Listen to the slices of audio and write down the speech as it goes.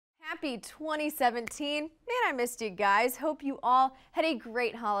Happy 2017. Man, I missed you guys. Hope you all had a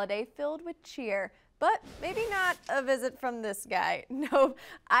great holiday filled with cheer. But maybe not a visit from this guy. No,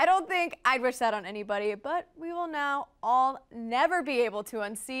 I don't think I'd wish that on anybody, but we will now all never be able to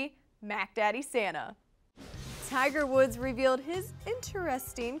unsee Mac Daddy Santa. Tiger Woods revealed his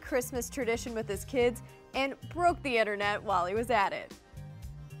interesting Christmas tradition with his kids and broke the internet while he was at it.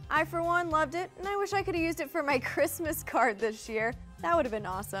 I, for one, loved it, and I wish I could have used it for my Christmas card this year. That would have been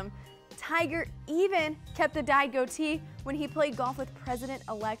awesome. Tiger even kept the dyed goatee when he played golf with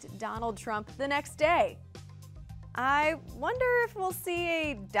President-elect Donald Trump the next day. I wonder if we'll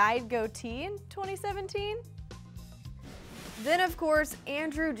see a dyed goatee in 2017? Then, of course,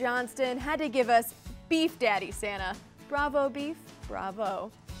 Andrew Johnston had to give us Beef Daddy Santa. Bravo, beef,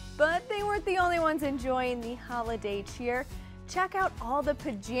 bravo. But they weren't the only ones enjoying the holiday cheer. Check out all the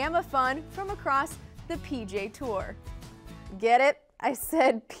pajama fun from across the PGA Tour. Get it? I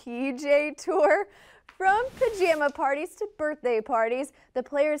said PGA Tour. From pajama parties to birthday parties, the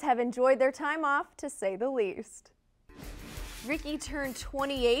players have enjoyed their time off, to say the least. Rickie turned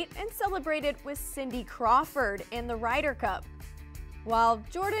 28 and celebrated with Cindy Crawford in the Ryder Cup, while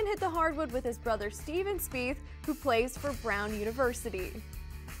Jordan hit the hardwood with his brother Steven Spieth, who plays for Brown University.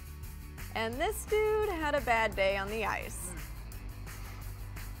 And this dude had a bad day on the ice.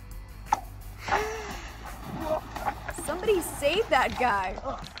 Somebody save that guy.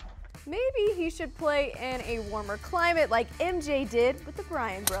 Maybe he should play in a warmer climate like MJ did with the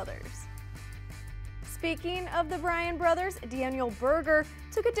Bryan brothers. Speaking of the Bryan brothers, Daniel Berger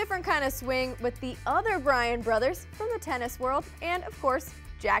took a different kind of swing with the other Bryan brothers from the tennis world and, of course,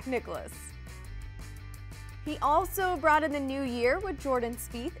 Jack Nicklaus. He also brought in the new year with Jordan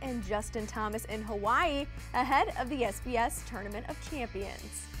Spieth and Justin Thomas in Hawaii ahead of the SBS Tournament of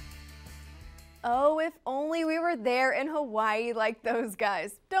Champions. Oh, if only we were there in Hawaii like those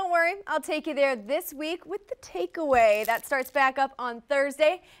guys. Don't worry, I'll take you there this week with the takeaway. That starts back up on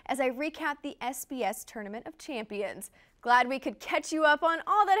Thursday as I recap the SBS Tournament of Champions. Glad we could catch you up on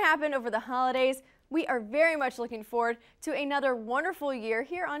all that happened over the holidays. We are very much looking forward to another wonderful year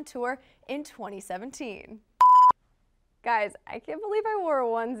here on tour in 2017. Guys, I can't believe I wore a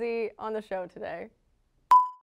onesie on the show today.